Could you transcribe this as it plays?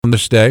on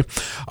this day.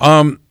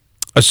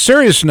 A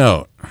serious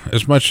note,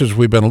 as much as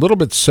we've been a little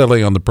bit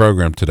silly on the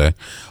program today,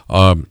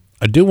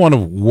 I do want to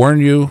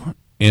warn you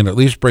and at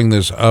least bring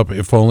this up,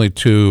 if only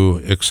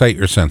to excite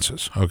your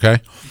senses,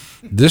 okay?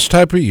 This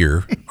type of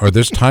year, or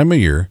this time of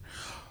year,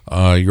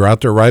 you're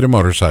out there riding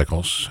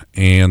motorcycles,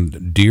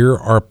 and deer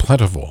are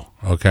plentiful,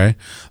 okay?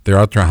 They're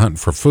out there hunting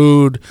for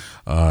food.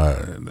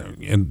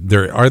 And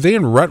are they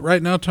in rut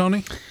right now,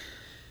 Tony?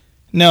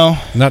 No.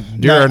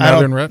 Deer are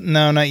not in rut?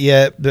 No, not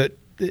yet, but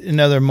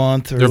another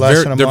month or less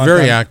than a month. They're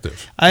very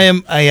active.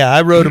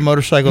 I rode a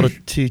motorcycle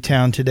to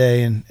town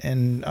today,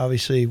 and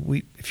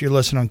obviously if you're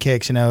listening on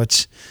KXNO,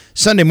 it's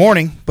Sunday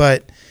morning,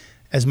 but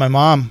as my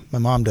mom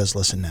does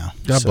listen now.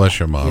 God bless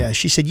your mom. Yeah,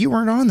 she said, you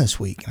weren't on this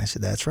week. And I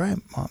said, that's right,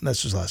 Mom.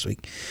 This was last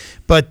week.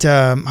 But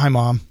hi,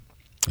 Mom.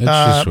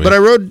 That's sweet. But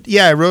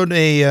I rode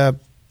a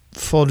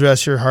full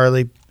dresser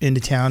Harley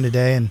into town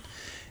today,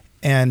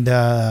 and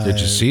did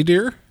you see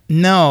deer?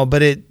 No,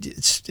 but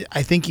it's.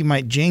 I think you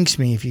might jinx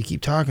me if you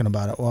keep talking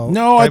about it. Well,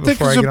 no, I think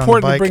it's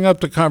important to bring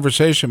up the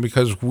conversation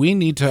because we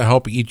need to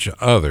help each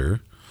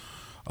other.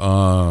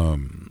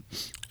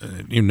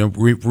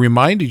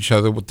 Remind each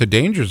other what the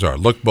dangers are.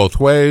 Look both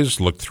ways.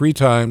 Look 3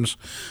 times.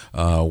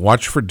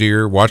 Watch for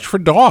deer. Watch for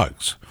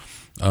dogs.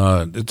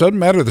 It doesn't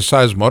matter the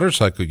size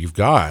motorcycle you've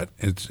got.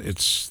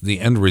 It's the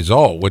end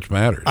result which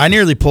matters. I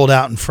nearly pulled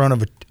out in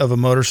front of a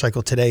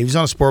motorcycle today. He was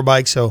on a sport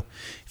bike, so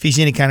if he's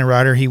any kind of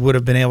rider, he would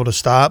have been able to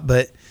stop.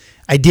 But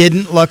I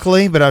didn't,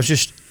 luckily. But I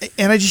just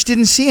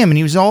didn't see him, and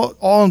he was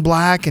all in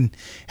black and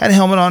had a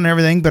helmet on and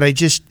everything. But it's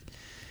just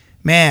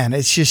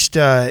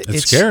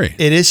it's scary.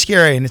 It is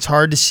scary, and it's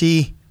hard to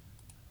see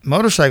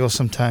motorcycles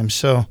sometimes.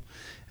 So,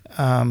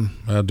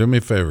 do me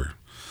a favor.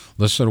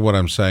 Listen to what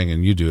I'm saying,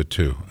 and you do it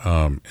too.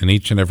 And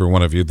each and every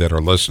one of you that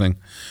are listening,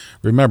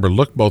 remember,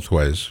 look both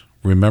ways.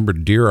 Remember,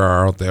 deer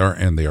are out there,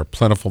 and they are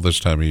plentiful this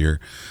time of year.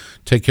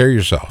 Take care of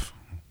yourself.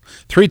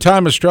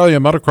 3-time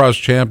Australian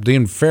motocross champ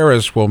Dean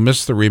Ferris will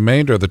miss the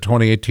remainder of the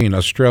 2018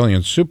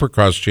 Australian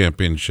Supercross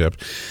Championship.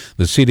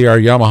 The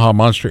CDR Yamaha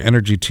Monster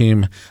Energy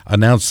team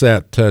announced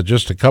that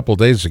just a couple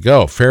days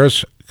ago.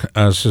 Ferris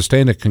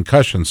sustained a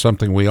concussion,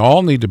 something we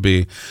all need to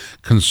be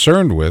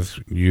concerned with.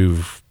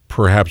 You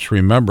perhaps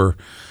remember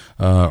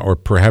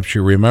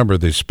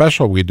the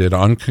special we did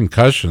on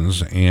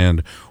concussions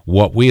and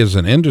what we as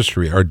an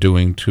industry are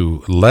doing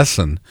to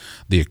lessen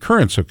the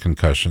occurrence of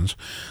concussions.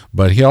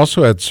 But he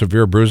also had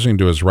severe bruising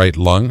to his right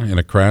lung in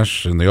a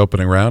crash in the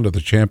opening round of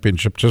the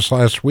championship just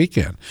last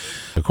weekend.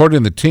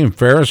 According to the team,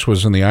 Ferris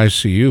was in the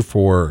ICU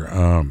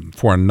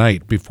for a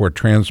night before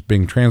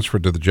being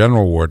transferred to the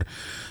general ward.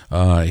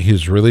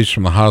 He's released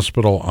from the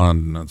hospital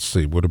on,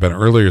 would have been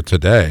earlier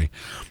today,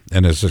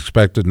 and is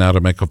expected now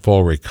to make a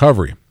full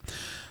recovery.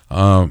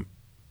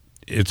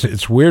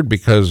 It's weird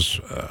because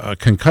a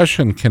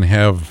concussion can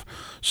have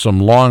some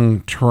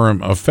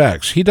long-term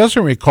effects. He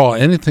doesn't recall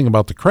anything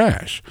about the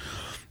crash,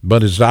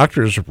 but his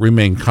doctors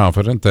remain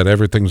confident that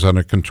everything's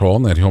under control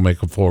and that he'll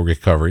make a full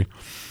recovery.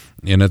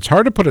 And it's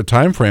hard to put a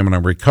time frame on a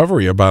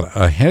recovery about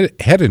a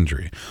head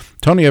injury.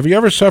 Tony, have you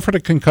ever suffered a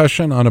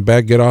concussion on a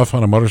bad get-off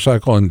on a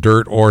motorcycle in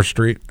dirt or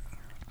street?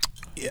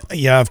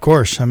 Yeah, of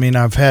course. I mean,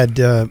 I've had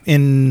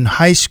in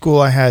high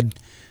school, I had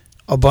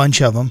a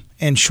bunch of them,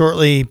 and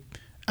shortly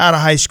out of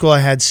high school, I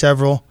had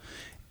several.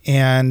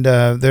 And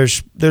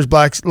there's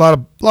a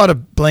lot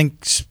of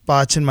blank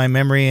spots in my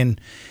memory,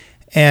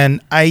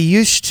 and I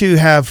used to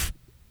have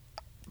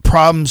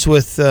problems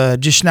with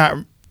just not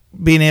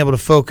being able to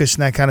focus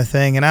and that kind of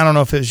thing. And I don't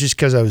know if it was just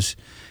because I was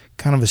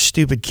kind of a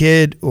stupid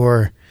kid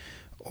but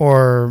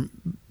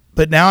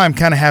now I'm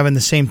kind of having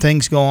the same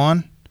things go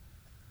on,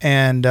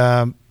 and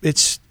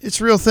it's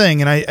a real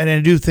thing. And I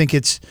do think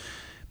it's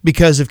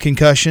because of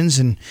concussions.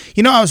 And,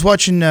 I was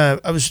watching,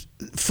 I was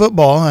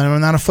football, and I'm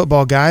not a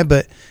football guy,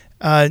 but,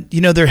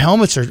 their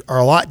helmets are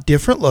a lot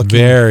different looking.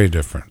 Very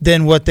different.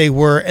 Than what they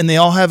were. And they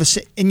all have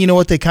and you know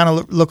what they kind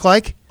of look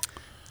like?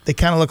 They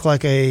kind of look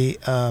like a...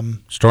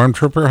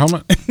 Stormtrooper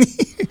helmet?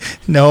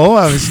 No,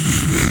 I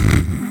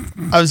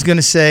was going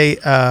to say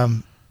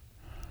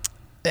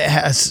it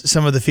has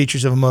some of the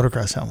features of a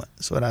motocross helmet.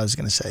 That's what I was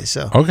going to say.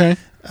 So okay.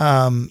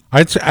 I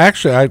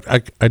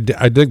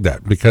dig that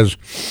because,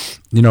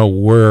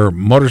 where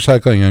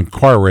motorcycling and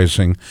car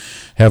racing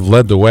have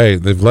led the way,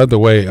 they've led the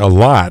way a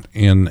lot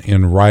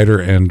in rider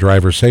and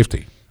driver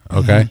safety.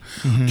 Okay.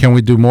 Mm-hmm. Can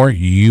we do more?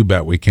 You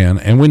bet we can.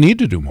 And we need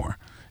to do more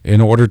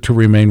in order to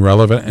remain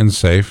relevant and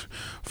safe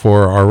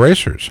for our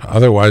racers.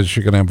 Otherwise,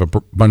 you're going to have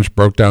a bunch of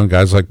broke down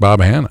guys like Bob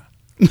Hanna.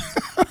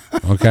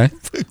 Okay.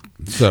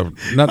 So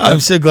I'm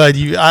so glad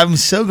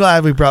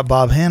we brought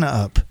Bob Hanna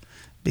up,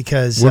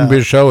 because wouldn't be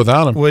a show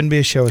without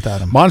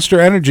him. Monster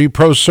Energy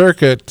Pro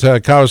Circuit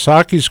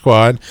Kawasaki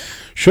squad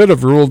should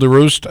have ruled the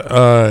roost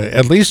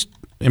at least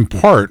in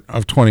part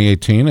of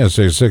 2018 as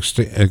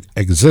the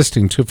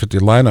existing 250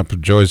 lineup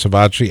of Joey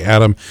Savacci,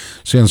 Adam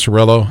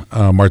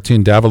Cianciarulo,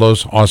 Martin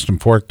Davalos, Austin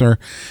Faulkner,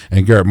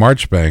 and Garrett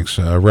Marchbanks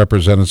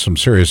represented some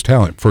serious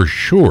talent, for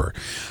sure.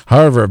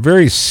 However, a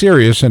very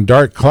serious and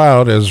dark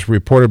cloud, as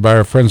reported by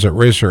our friends at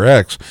Racer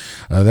X,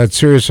 that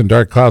serious and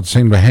dark cloud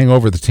seemed to hang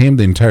over the team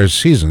the entire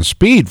season.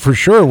 Speed, for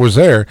sure, was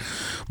there,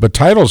 but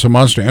titles of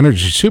Monster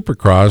Energy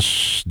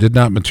Supercross did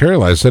not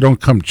materialize. They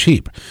don't come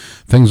cheap.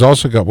 Things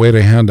also got way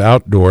to hand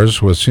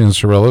outdoors with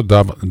Cianciarulo,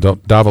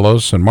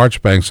 Davalos, and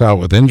Marchbanks out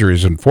with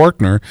injuries, and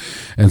Faulkner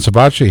and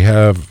Savacci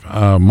have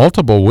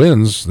multiple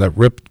wins that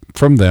ripped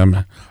from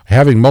them,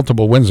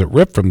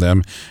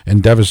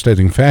 in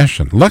devastating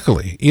fashion.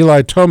 Luckily,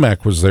 Eli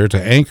Tomac was there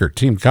to anchor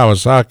Team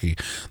Kawasaki,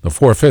 the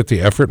 450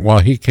 effort, while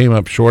he came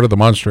up short of the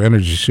Monster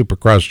Energy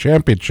Supercross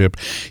Championship.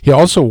 He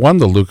also won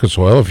the Lucas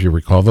Oil, if you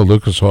recall, the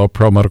Lucas Oil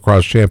Pro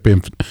Motocross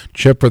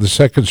Championship for the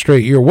second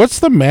straight year. What's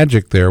the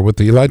magic there with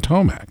Eli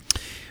Tomac?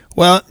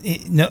 Well,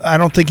 no, I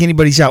don't think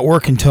anybody's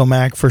outworking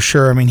Tomac for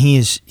sure. I mean, he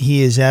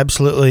is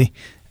absolutely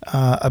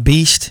a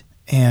beast,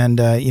 and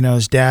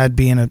his dad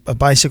being a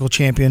bicycle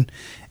champion,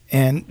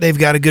 and they've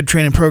got a good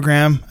training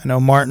program. I know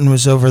Martin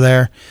was over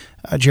there.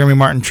 Jeremy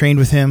Martin trained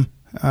with him.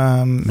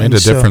 Made a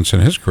difference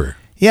in his career.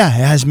 Yeah,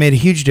 it has made a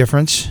huge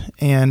difference,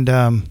 and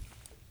I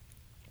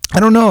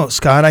don't know,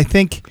 Scott. I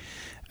think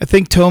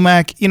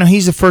Tomac.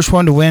 He's the first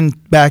one to win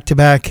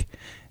back-to-back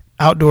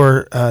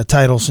outdoor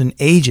titles in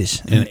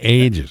ages.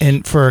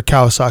 And for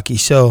Kawasaki.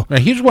 So now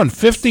he's won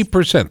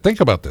 50%. Think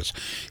about this.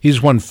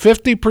 He's won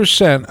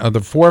 50% of the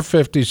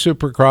 450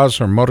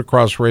 Supercross or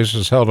motocross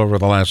races held over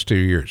the last 2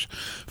 years.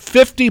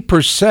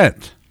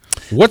 50%.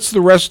 What's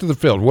the rest of the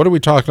field? What are we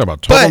talking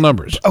about? Total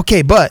numbers.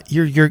 Okay, but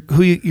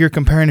you're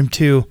comparing him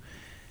to.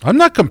 I'm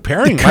not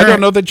comparing. I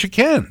don't know that you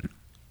can.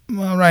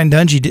 Well, Ryan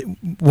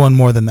Dungey won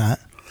more than that.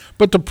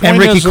 But the point and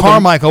Ricky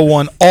Carmichael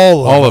won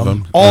all of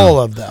them. All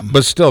of them.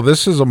 But still,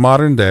 this is a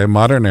modern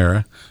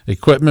era,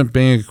 equipment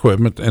being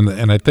equipment,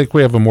 and I think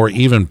we have a more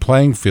even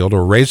playing field,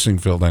 or racing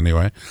field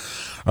anyway.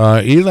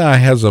 Eli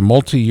has a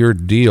multi-year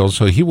deal,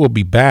 so he will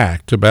be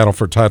back to battle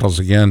for titles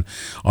again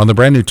on the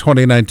brand new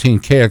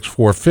 2019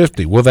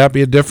 KX450. Will that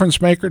be a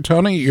difference maker,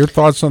 Tony? Your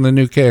thoughts on the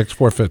new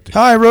KX450?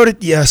 I rode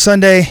it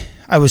Sunday.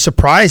 I was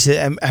surprised.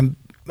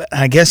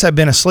 I guess I've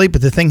been asleep,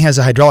 but the thing has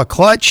a hydraulic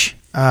clutch.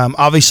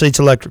 Obviously, it's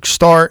electric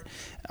start.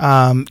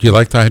 Do you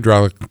like the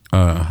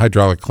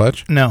hydraulic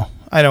clutch? No,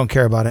 I don't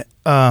care about it.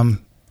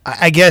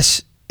 I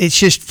guess it's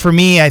just, for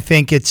me, I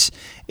think it's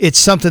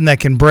something that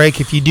can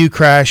break if you do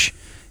crash.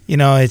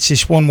 It's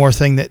just one more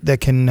thing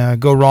that can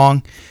go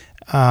wrong.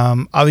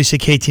 Obviously,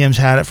 KTM's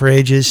had it for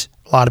ages.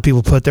 A lot of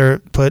people put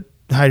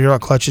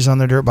hydraulic clutches on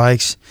their dirt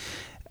bikes.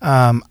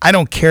 I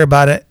don't care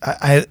about it.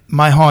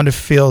 My Honda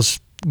feels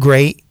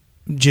great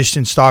just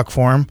in stock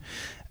form.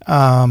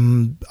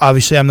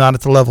 Obviously, I'm not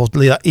at the level of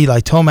Eli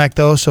Tomac,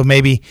 though, so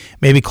maybe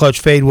clutch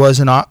fade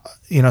wasn't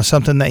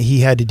something that he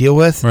had to deal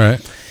with.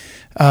 Right.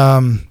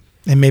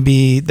 And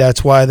maybe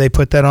that's why they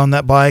put that on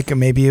that bike, and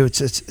maybe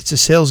it's a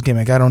sales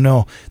gimmick. I don't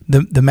know.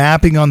 The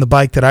mapping on the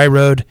bike that I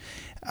rode,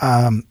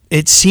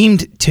 it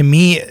seemed to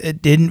me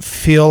it didn't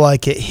feel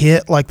like it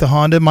hit like the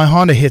Honda. My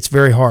Honda hits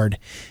very hard,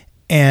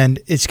 and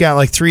it's got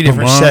like 3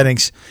 different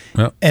settings.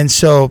 Yep. And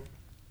so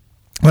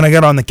when I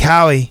got on the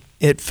Cowie,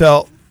 it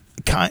felt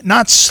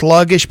not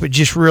sluggish, but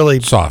just really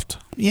soft.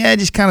 Yeah,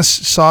 just kind of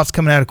soft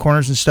coming out of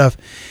corners and stuff.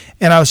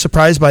 And I was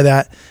surprised by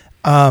that.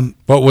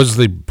 But was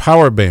the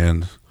power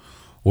band,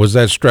 was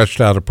that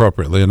stretched out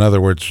appropriately? In other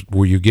words,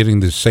 were you getting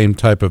the same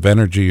type of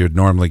energy you'd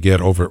normally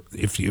get over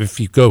if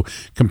you go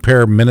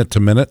compare minute to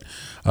minute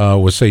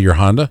with, say, your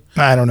Honda?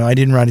 I don't know. I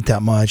didn't ride it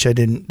that much. I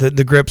didn't.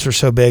 The grips are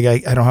so big.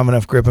 I don't have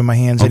enough grip in my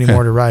hands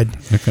anymore to ride.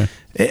 Okay.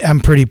 I'm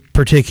pretty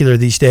particular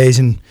these days,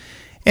 and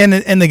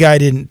the guy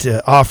didn't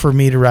offer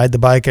me to ride the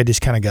bike. I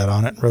just kind of got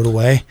on it and rode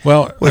away.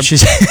 Well, which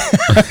is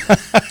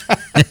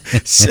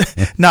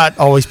not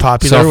always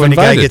popular when a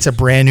guy gets a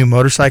brand new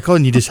motorcycle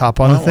and you just hop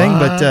on the thing.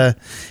 But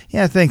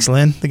yeah, thanks,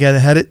 Lynn, the guy that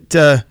had it.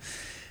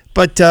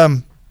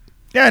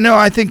 Yeah, no,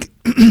 I think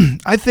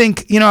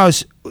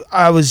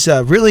I was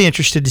really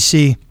interested to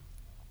see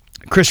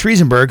Chris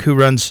Riesenberg,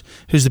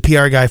 who's the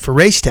PR guy for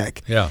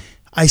Racetech. Yeah.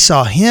 I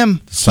saw him.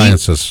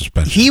 Science of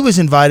suspension. He was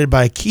invited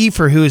by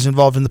Kiefer, who is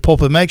involved in the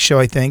Pulpit Meg show,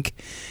 I think.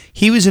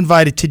 He was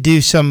invited to do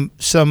some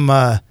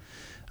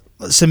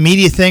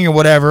media thing or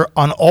whatever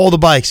on all the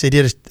bikes. They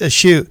did a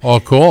shoot. Oh,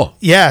 cool.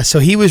 Yeah, so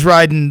he was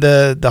riding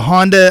the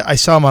Honda. I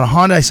saw him on a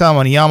Honda. I saw him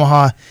on a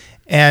Yamaha.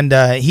 And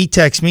he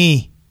texted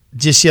me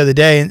just the other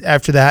day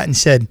after that and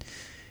said,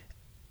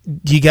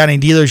 do you got any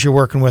dealers you're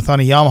working with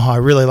on a Yamaha? I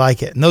really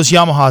like it. And those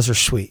Yamahas are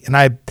sweet. And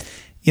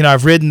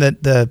I've ridden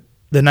the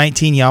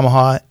 19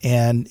 Yamaha,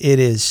 and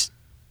it's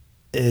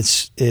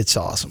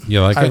awesome.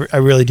 You like it? I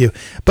really do.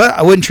 But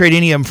I wouldn't trade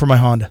any of them for my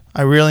Honda.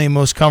 I really am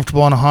most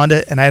comfortable on a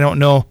Honda, and I don't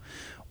know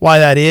why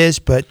that is,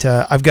 but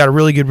I've got a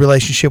really good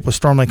relationship with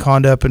Storm Lake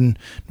Honda up in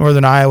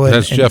northern Iowa.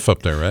 That's Jeff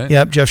up there, right?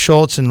 Yep, Jeff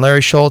Schultz and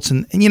Larry Schultz.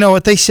 And you know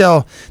what? They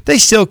still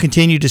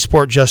continue to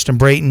support Justin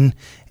Brayton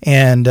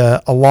and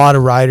a lot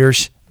of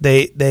riders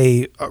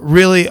They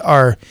really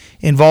are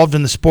involved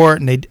in the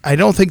sport, and I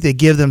don't think they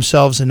give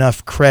themselves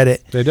enough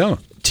credit. They don't.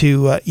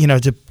 To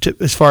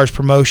as far as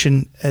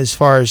promotion, as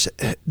far as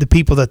the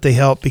people that they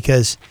help,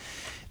 because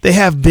they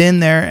have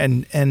been there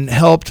and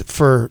helped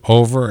for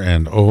over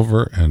and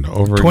over and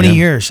over 20 again.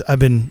 years. I've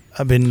been.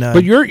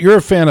 But you're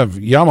a fan of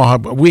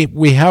Yamaha.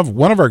 We have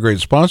one of our great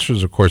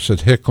sponsors, of course,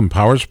 at Hicklin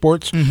Power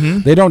Sports.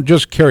 Mm-hmm. They don't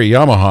just carry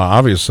Yamaha.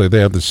 Obviously, they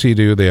have the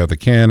Sea-Doo, they have the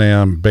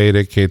Can-Am, Beta,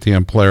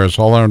 KTM Polaris,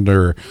 all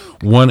under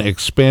one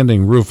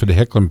expanding roof at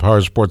Hicklin Power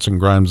Sports in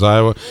Grimes,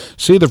 Iowa.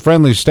 See the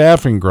friendly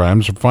staff in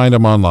Grimes or find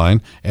them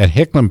online at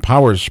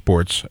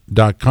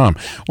hicklinpowersports.com.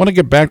 I want to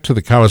get back to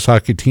the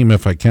Kawasaki team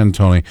if I can,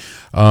 Tony.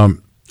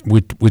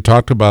 We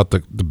talked about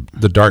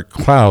the dark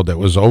cloud that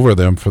was over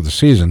them for the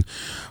season,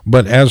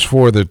 but as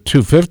for the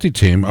 250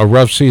 team, a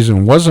rough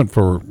season wasn't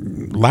for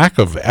lack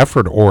of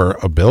effort or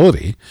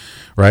ability,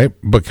 right?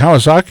 But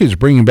Kawasaki is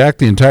bringing back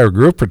the entire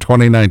group for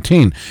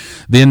 2019.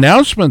 The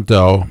announcement,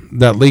 though,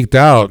 that leaked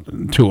out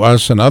to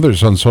us and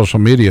others on social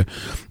media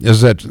is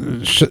that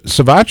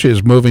Savachi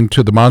is moving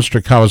to the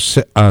Monster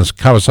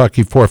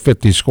Kawasaki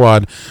 450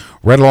 squad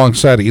right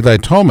alongside Eli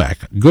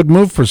Tomac. Good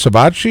move for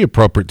Savachi,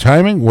 appropriate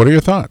timing. What are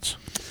your thoughts?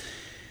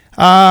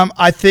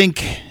 I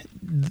think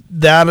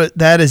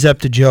that is up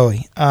to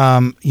Joey.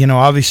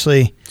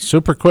 Obviously,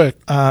 super quick.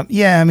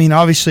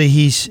 Obviously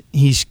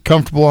he's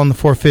comfortable on the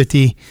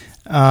 450.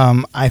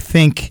 I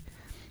think,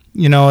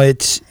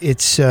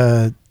 it's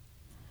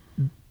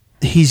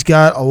he's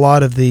got a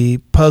lot of the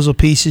puzzle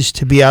pieces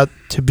to be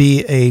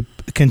a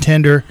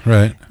contender.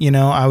 Right.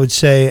 I would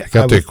say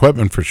got the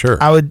equipment for sure.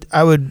 I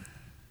would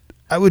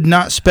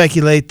not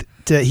speculate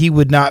that he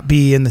would not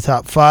be in the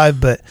top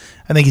 5, but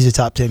I think he's a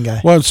top 10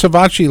 guy. Well,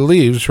 Savachi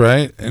leaves,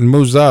 right, and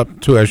moves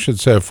up to, I should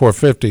say, a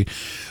 450,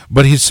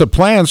 but he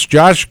supplants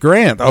Josh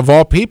Grant, of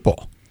all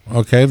people,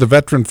 okay, the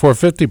veteran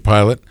 450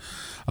 pilot,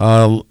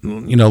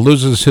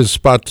 loses his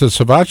spot to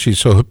Savachi,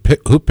 so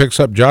who picks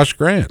up Josh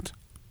Grant?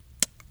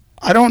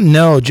 I don't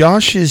know.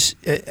 Josh is,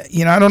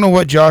 I don't know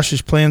what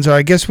Josh's plans are.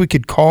 I guess we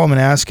could call him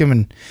and ask him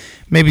and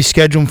maybe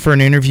schedule him for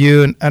an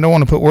interview, and I don't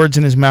want to put words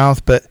in his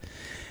mouth, but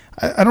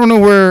I don't know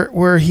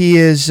where he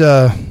is. He's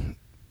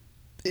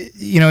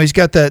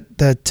got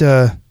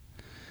that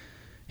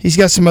he's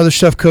got some other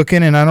stuff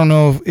cooking, and I don't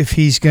know if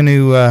he's going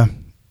to.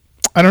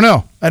 I don't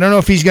know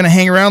if he's going to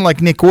hang around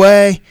like Nick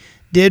Way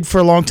did for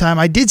a long time.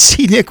 I did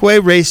see Nick Way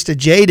race to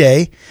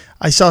J-Day.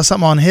 I saw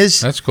something on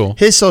his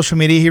social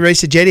media. He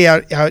raced a J-Day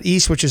out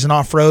east, which is an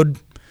off-road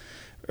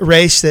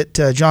race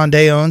that John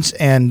Day owns,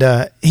 and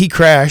he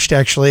crashed.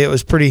 Actually, it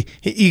was pretty.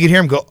 You could hear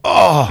him go,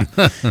 "Oh!"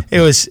 It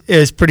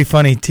was pretty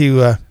funny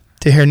to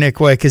hear Nick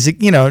Way, because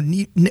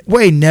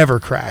Way never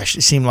crashed,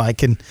 it seemed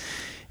like, and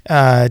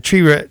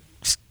Tree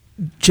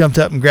jumped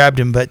up and grabbed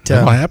him. But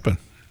what happened?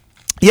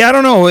 Yeah, I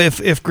don't know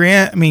if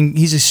Grant. I mean,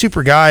 he's a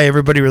super guy.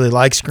 Everybody really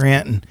likes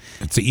Grant, and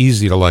it's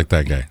easy to like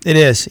that guy. It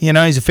is.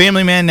 He's a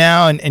family man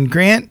now, and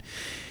Grant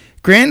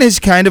is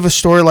kind of a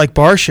story like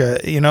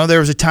Barsha. There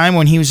was a time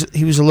when he was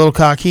a little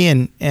cocky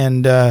and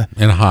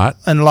hot,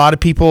 and a lot of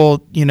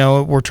people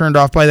were turned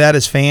off by that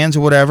as fans or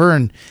whatever.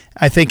 And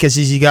I think as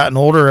he's gotten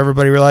older,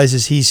 everybody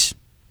realizes he's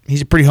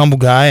a pretty humble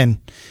guy.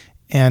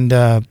 And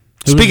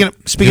speaking of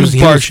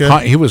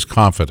Barsha, he was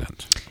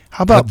confident.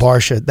 How about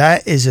Barsha?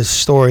 That is a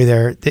story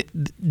there.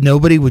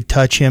 Nobody would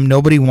touch him.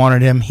 Nobody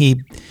wanted him.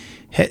 He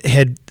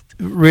had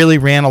really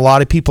ran a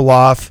lot of people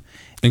off.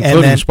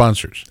 Including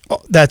sponsors.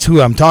 That's who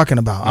I'm talking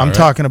about. I'm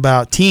talking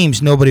about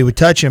teams. Nobody would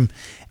touch him.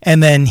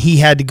 And then he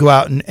had to go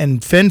out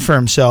and fend for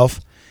himself.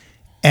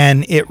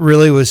 And it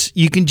really was,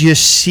 you can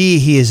just see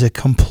he is a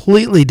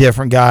completely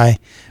different guy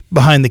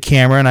behind the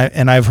camera.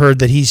 And I've heard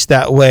that he's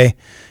that way,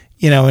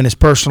 in his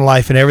personal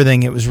life and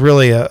everything. It was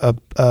really a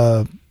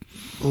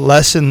life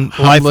lesson.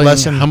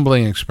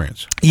 Humbling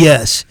experience.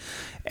 Yes.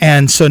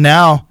 And so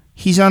now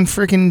he's on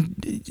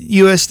freaking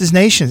U.S. Des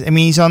Nations. I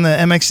mean, he's on the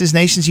MX Des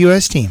Nations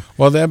U.S. team.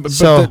 Well, and a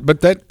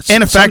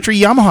factory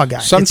Yamaha guy.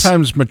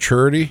 Sometimes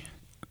maturity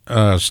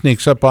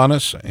sneaks up on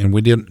us, and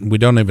we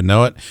don't even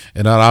know it.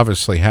 And that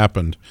obviously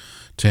happened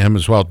to him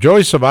as well.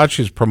 Joey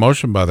Savachi's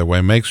promotion, by the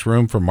way, makes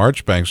room for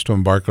Marchbanks to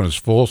embark on his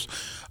first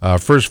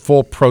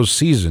full pro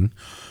season.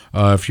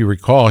 If you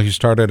recall, he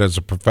started as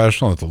a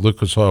professional at the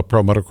Lucas Oil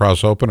Pro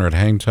Motocross Opener at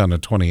Hangtown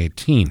in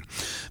 2018.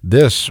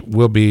 This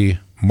will be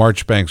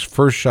Marchbanks'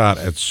 first shot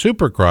at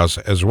Supercross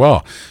as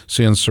well.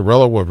 Cian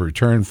Cirillo will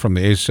return from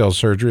the ACL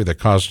surgery that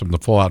cost him the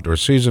full outdoor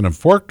season. And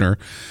Forkner,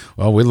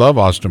 well, we love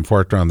Austin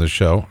Forkner on this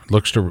show,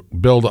 looks to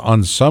build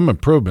on some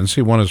improvements.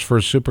 He won his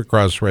first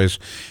Supercross race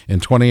in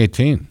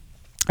 2018.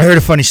 I heard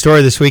a funny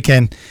story this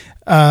weekend.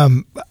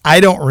 I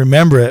don't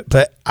remember it,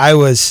 but I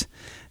was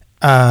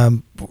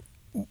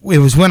it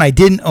was when I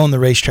didn't own the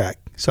racetrack.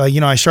 So,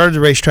 I started the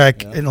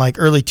racetrack in like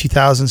early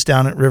 2000s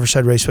down at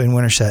Riverside Raceway in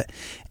Winterset,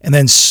 and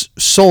then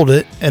sold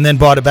it and then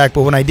bought it back.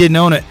 But when I didn't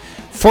own it,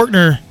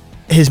 Forkner,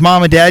 his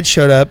mom and dad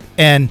showed up,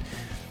 and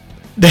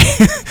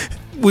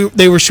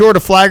they were short a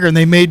flagger, and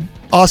they made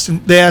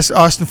They asked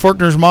Austin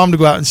Forkner's mom to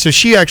go out, and so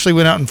she actually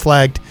went out and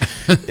flagged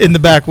in the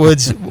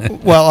backwoods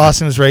while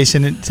Austin was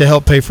racing to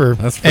help pay for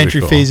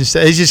entry fees and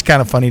stuff. It's just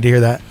kind of funny to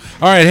hear that.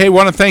 All right, hey,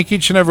 want to thank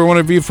each and every one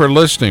of you for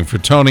listening. For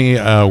Tony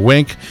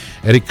Wink,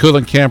 Eddie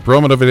Kuhlenkamp,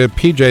 Roman Ovidit,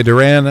 PJ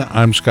Duran,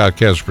 I'm Scott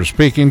Casper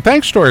speaking.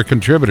 Thanks to our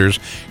contributors,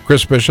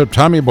 Chris Bishop,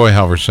 Tommy Boy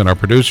Halverson, our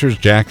producers,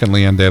 Jack and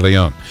Leanne De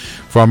Leon.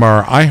 From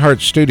our iHeart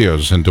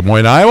Studios in Des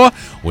Moines, Iowa,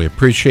 we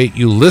appreciate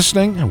you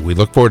listening, and we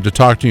look forward to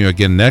talking to you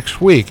again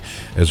next week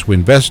as we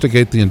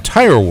investigate the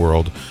entire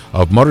world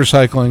of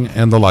motorcycling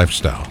and the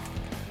lifestyle.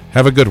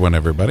 Have a good one,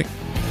 everybody.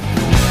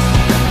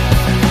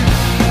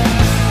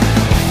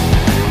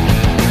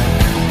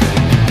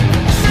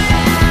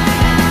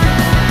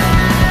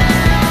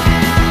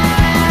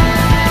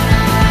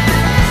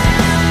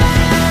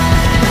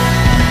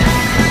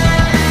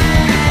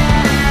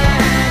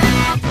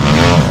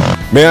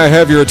 May I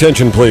have your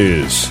attention,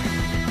 please?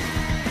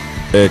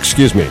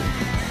 Excuse me.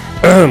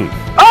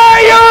 Are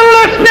you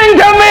listening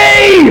to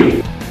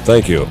me?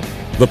 Thank you.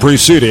 The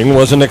preceding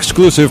was an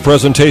exclusive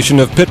presentation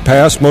of Pit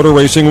Pass Motor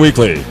Racing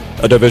Weekly,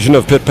 a division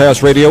of Pit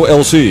Pass Radio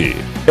LC.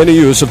 Any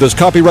use of this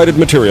copyrighted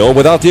material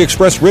without the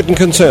express written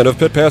consent of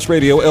Pit Pass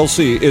Radio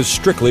LC is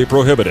strictly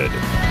prohibited.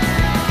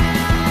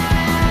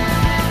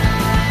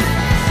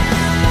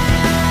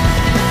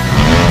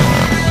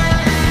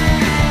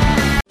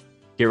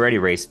 Get ready,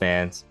 race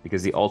fans,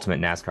 because the ultimate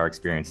NASCAR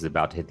experience is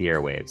about to hit the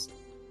airwaves.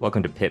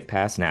 Welcome to Pit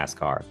Pass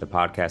NASCAR, the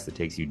podcast that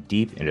takes you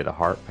deep into the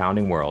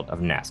heart-pounding world of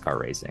NASCAR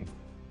racing.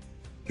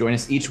 Join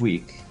us each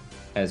week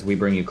as we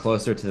bring you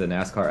closer to the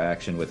NASCAR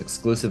action with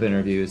exclusive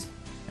interviews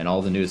and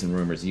all the news and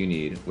rumors you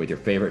need with your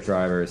favorite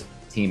drivers,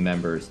 team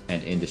members,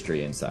 and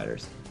industry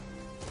insiders.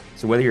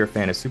 So whether you're a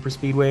fan of super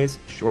speedways,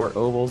 short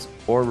ovals,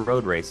 or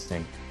road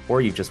racing,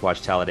 or you've just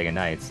watched Talladega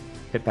Nights,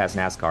 Pit Pass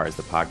NASCAR is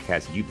the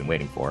podcast you've been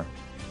waiting for.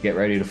 Get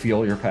ready to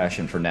fuel your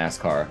passion for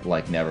NASCAR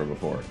like never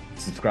before.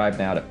 Subscribe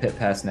now to Pit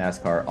Pass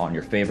NASCAR on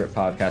your favorite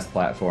podcast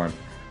platform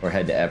or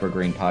head to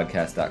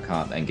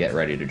evergreenpodcast.com and get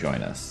ready to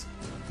join us.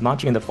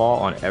 Launching in the fall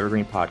on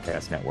Evergreen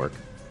Podcast Network.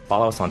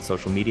 Follow us on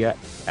social media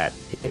at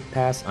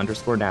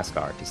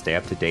PitPass_NASCAR to stay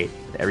up to date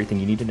with everything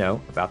you need to know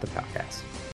about the podcast.